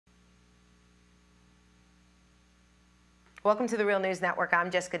Welcome to the Real News Network. I'm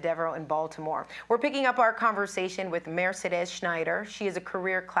Jessica Devereaux in Baltimore. We're picking up our conversation with Mercedes Schneider. She is a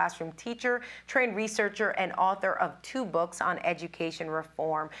career classroom teacher, trained researcher, and author of 2 books on education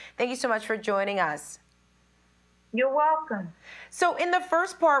reform. Thank you so much for joining us. You're welcome. So in the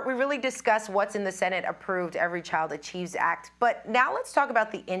first part, we really discussed what's in the Senate-approved Every Child Achieves Act. But now let's talk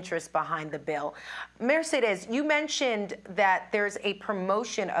about the interest behind the bill. Mercedes, you mentioned that there's a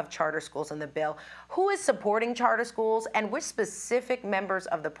promotion of charter schools in the bill. Who is supporting charter schools, and which specific members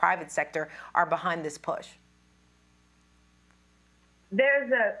of the private sector are behind this push?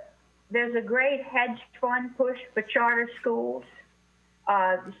 There's a great hedge fund push for charter schools.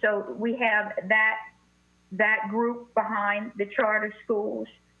 So we have that group behind the charter schools.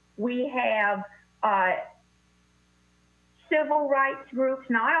 We have civil rights groups,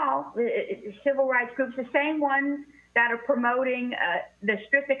 not all, civil rights groups, the same ones that are promoting the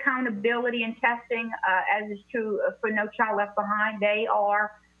strict accountability and testing, as is true for No Child Left Behind. They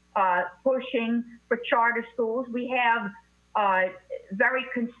are pushing for charter schools. We have very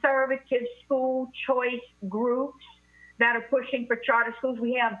conservative school choice groups that are pushing for charter schools.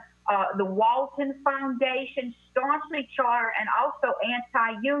 We have the Walton Foundation, staunchly charter and also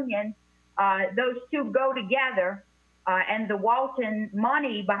anti-union. Those two go together, and the Walton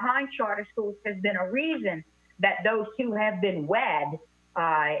money behind charter schools has been a reason that those two have been wed,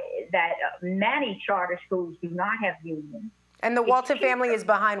 that many charter schools do not have unions. And the Walton family is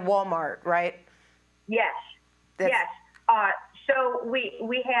behind Walmart, right? Yes, yes. So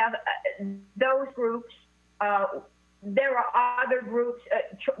we have those groups. There are other groups,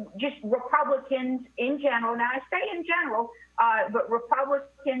 just Republicans in general. Now, I say in general, but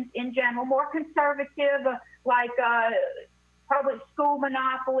Republicans in general, more conservative, like public school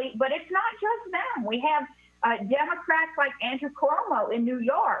monopoly. But it's not just them. We have Democrats like Andrew Cuomo in New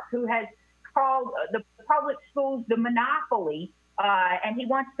York, who has called the public schools the monopoly, and he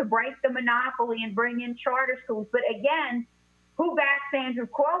wants to break the monopoly and bring in charter schools. But again, who backs Andrew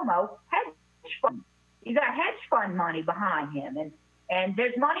Cuomo? Hedge funds. He's got hedge fund money behind him, and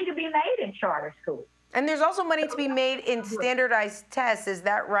there's money to be made in charter schools. And there's also money to be made in standardized tests, is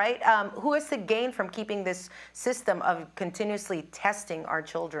that right? Who has to gain from keeping this system of continuously testing our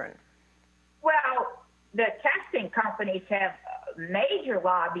children? Well, the testing companies have major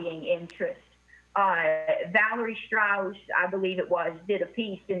lobbying interests. Valerie Strauss, I believe it was, did a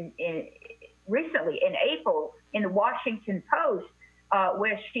piece recently in April in the Washington Post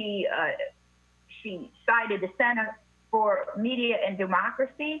where she cited the Center for Media and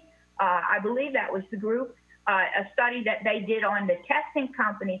Democracy. I believe that was the group, a study that they did on the testing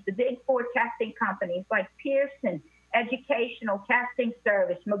companies, the big 4 testing companies like Pearson, Educational Testing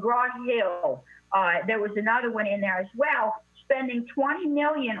Service, McGraw-Hill. There was another one in there as well, spending $20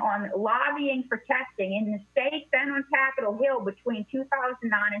 million on lobbying for testing in the states and on Capitol Hill between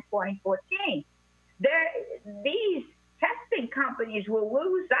 2009 and 2014. These testing companies will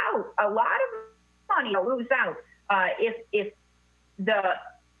lose out. A lot of money will lose out if the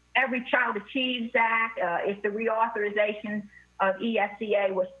Every Child Achieves Act, if the reauthorization of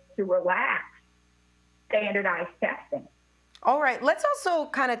ESEA was to relax standardized testing. All right, let's also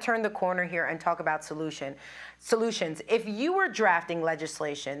kind of turn the corner here and talk about solutions. If you were drafting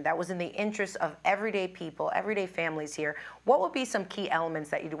legislation that was in the interest of everyday people, everyday families here, what would be some key elements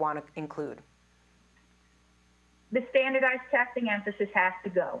that you'd want to include? The standardized testing emphasis has to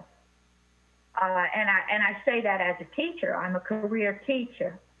go. And I say that as a teacher. I'm a career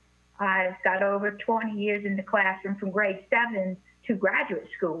teacher. I've got over 20 years in the classroom from grade 7 to graduate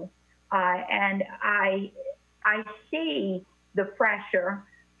school. And I see the pressure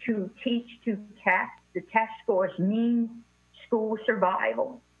to teach to test. The test scores mean school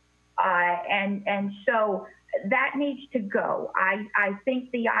survival. And so that needs to go. I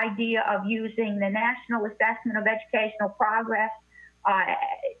think the idea of using the National Assessment of Educational Progress,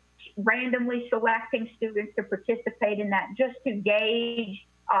 randomly selecting students to participate in that just to gauge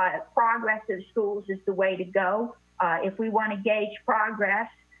progress of schools is the way to go. If we want to gauge progress,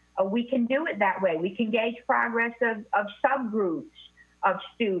 we can do it that way. We can gauge progress of subgroups of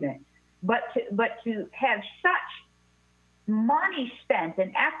students. But to have such money spent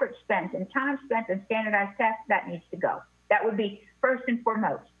and effort spent and time spent on standardized tests, that needs to go. That would be first and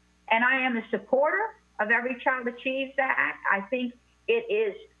foremost. And I am a supporter of Every Child Achieves Act. I think it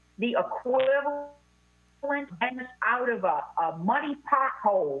is the equivalent out of a muddy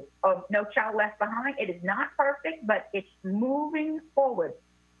pothole of No Child Left Behind. It is not perfect, but it's moving forward.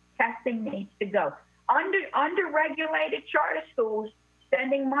 Testing needs to go. Under-regulated charter schools,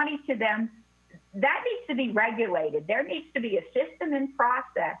 sending money to them, that needs to be regulated. There needs to be a system and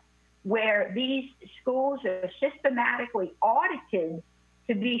process where these schools are systematically audited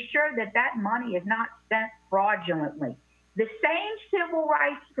to be sure that that money is not spent fraudulently. The same civil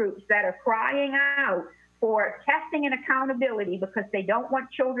rights groups that are crying out for testing and accountability because they don't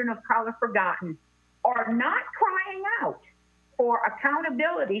want children of color forgotten are not crying out for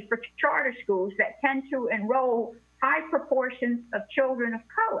accountability for charter schools that tend to enroll high proportions of children of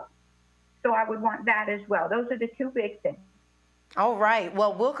color. So I would want that as well. Those are the two big things. All right.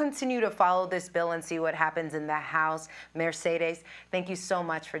 Well, we'll continue to follow this bill and see what happens in the House. Mercedes, thank you so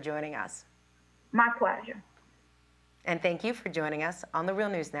much for joining us. My pleasure. And thank you for joining us on the Real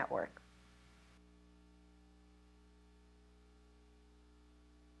News Network.